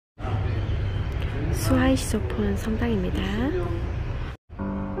스와이시소폰 성당입니다.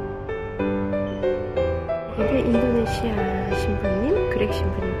 이게 인도네시아 신부님, 그렉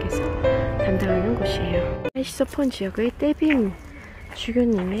신부님께서 담당하는 곳이에요. 스와이시소폰 지역의 떼빔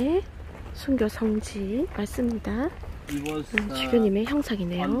주교님의 순교성지 맞습니다. 주교님의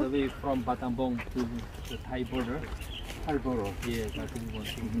형상이네요. On the way from Battambang to the Thai border, Alboro. Yes, I think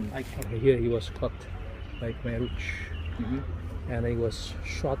like here he was caught like marriage, and he was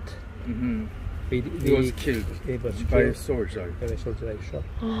shot. He was killed by a soldier. By a soldier, shot.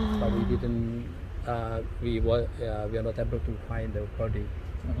 But we didn't. We are not able to find the body.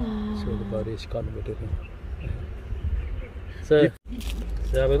 So the body is gone with him. So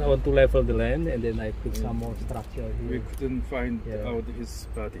I want to level the land, and then I put some more structure here. We couldn't find out his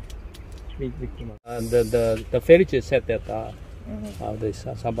body. And the villagers said that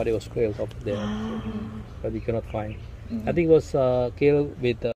somebody was killed over there, but we cannot find. I think it was killed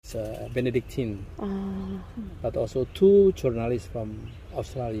with Benedictine, but also 2 journalists from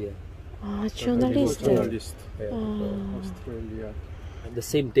Australia. journalist. Australia. And the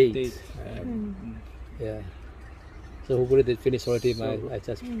same date. Yeah. So hopefully they finish already. I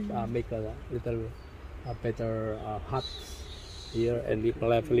just make a little better hut here and leave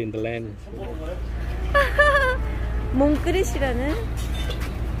level in the land. 몽크릿이라는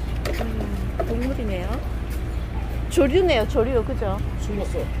동물이네요. 조류네요, 조류, 그죠?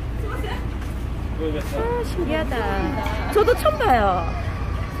 숨었어. 아, 신기하다. 저도 처음 봐요.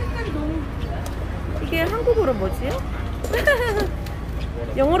 이게 한국어로 뭐지?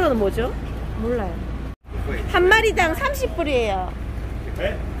 영어로는 뭐죠? 몰라요. 한 마리당 30불이에요.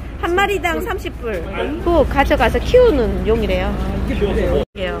 한 마리당 30불. 또 가져가서 키우는 용이래요.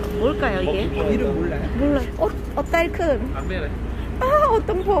 이게 뭘까요, 이게? 이름 몰라요? 몰라요. 딸 큰. 아,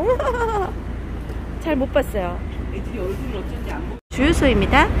 어똥봉. 잘 못 봤어요. 애들이 얼굴을 어쩐지 안 보고.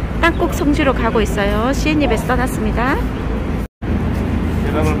 주유소입니다. 땅콩 성지로 가고 있어요. 시엔입에서 떠났습니다.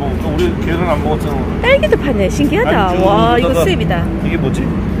 계란을 먹을까? 우리 계란 안 먹었잖아. 딸기도 파네. 신기하다. 와, 이거 수입이다. 이게 뭐지?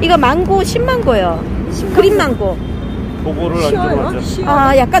 이거 망고, 신망고요. 그린 망고. 그거를 쉬워요?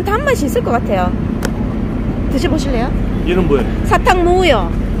 아, 약간 단맛이 있을 것 같아요. 드셔보실래요? 얘는 뭐야?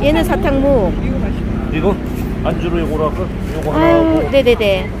 사탕무요. 얘는 사탕무. 이거 맛있어. 이거? 안주로 이거로 할까? 이거 하나 아유, 하고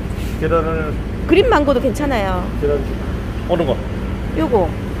네네네. 계란을 그린 망고도 괜찮아요. 계란 어느 거? 요거.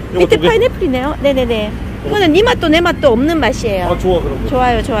 요거 밑에 두 개? 파인애플이네요. 네네네. 이거는 니 맛도 내 맛도 없는 맛이에요. 아 좋아 그런 거.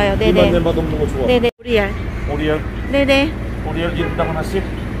 좋아요, 좋아요. 네네. 이만 내맛 없는 거 좋아. 네네. 오리알. 오리알. 네네. 오리알 1인당 하나씩?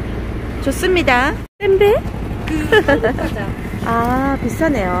 좋습니다. 쌤배? 아,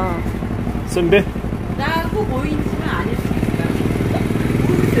 비싸네요. 선배? 나하고 모이지만 안 했으니까.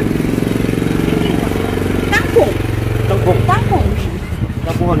 땅콩.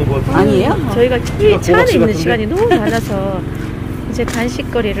 땅콩 아니고 아니에요? 저희가 이 차 안에 있는 같은데? 시간이 너무 많아서 이제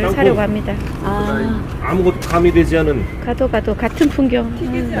간식거리를 땅콩. 사려고 합니다. 아무것도 가미되지 않은 가도 같은 풍경.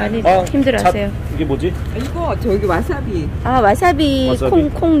 많이 힘들어하세요. 이게 뭐지? 이거 저기 와사비. 아, 와사비, 와사비.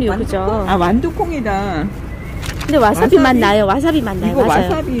 콩류, 그죠? 아, 완두콩이다. 근데 와사비 맛 나요. 와사비 맛 나요. 이거 맞아요.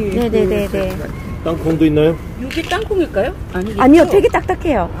 와사비. 네네네네. 땅콩도 있나요? 이게 땅콩일까요? 아니요, 되게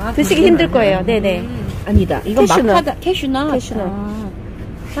딱딱해요. 드시기 힘들 거예요. 네네. 아니다. 이건 캐슈넛. 마카다. 캐슈넛. 캐슈넛.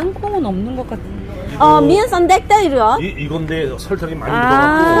 땅콩은 없는 것 같은데. 미엔 선택대요. 이건데 설탕이 많이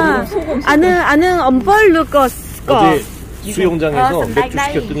아, 묻어갖고 아는 엄벌루 거. 어제 수영장에서 맥주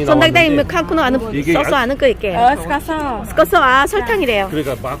시켰더니 선택대이 나왔는데 카쿠노 아는 이게 써서 아는 거 있게. 스커서 설탕이래요.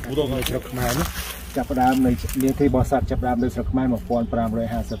 그러니까 막 묻어가지고ចាប់ផ្ដើមនៅនាទីបោះសត្វចាប់ផ្ដើមនៅស្រុកខ្មែរ 1555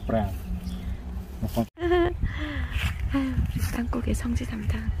 땅콩의 성지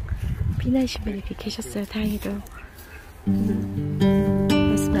담당 비나이신 분이 이렇게 계셨어요. 다행히도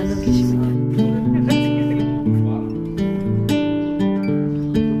말씀 나누고 계십니다.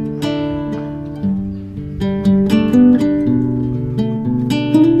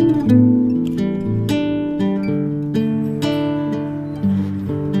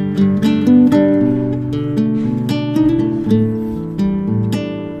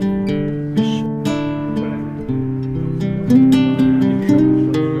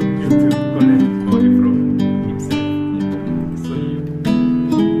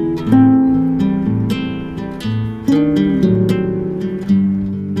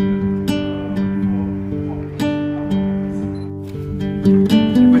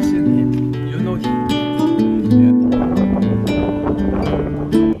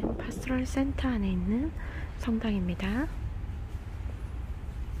 파스토랄 센터 안에 있는 성당입니다.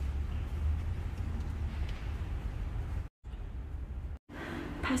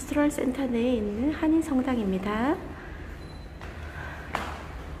 파스토랄 센터 내에 있는 한인성당입니다.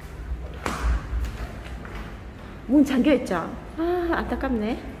 문 잠겨있죠? 아,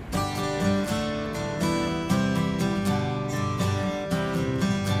 안타깝네.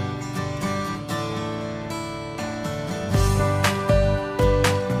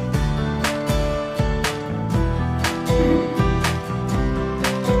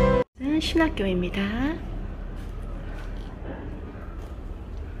 신학교입니다.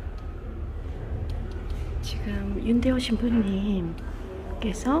 지금 윤대호 신부님께서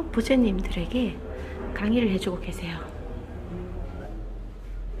부제님들에게 강의를 해주고 계세요.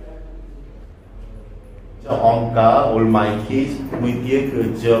 Onka, 올마이키즈, 무이티에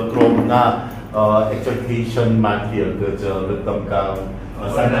그저 그럼나 exhortation material 그저 그던가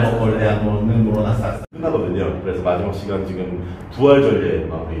산나골 대한 뭐는 모나사 끝나거든요. 그래서 마지막 시간 지금 부활절례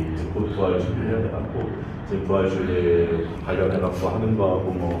우리 이제 곧 부활 준비해야 돼갖고 지금 부활절례 관련해갖고 하는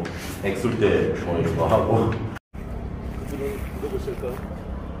거하고 뭐 엑술때 뭐 이런 거 하고. 누구 쓸까?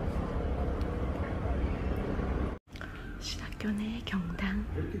 신학교 내 경당.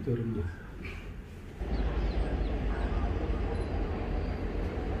 이렇게 더럽냐?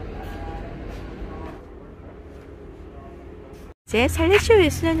 이제 살레시오의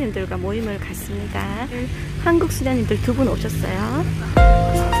수녀님들과 모임을 갖습니다. 한국 수녀님들 2분 오셨어요.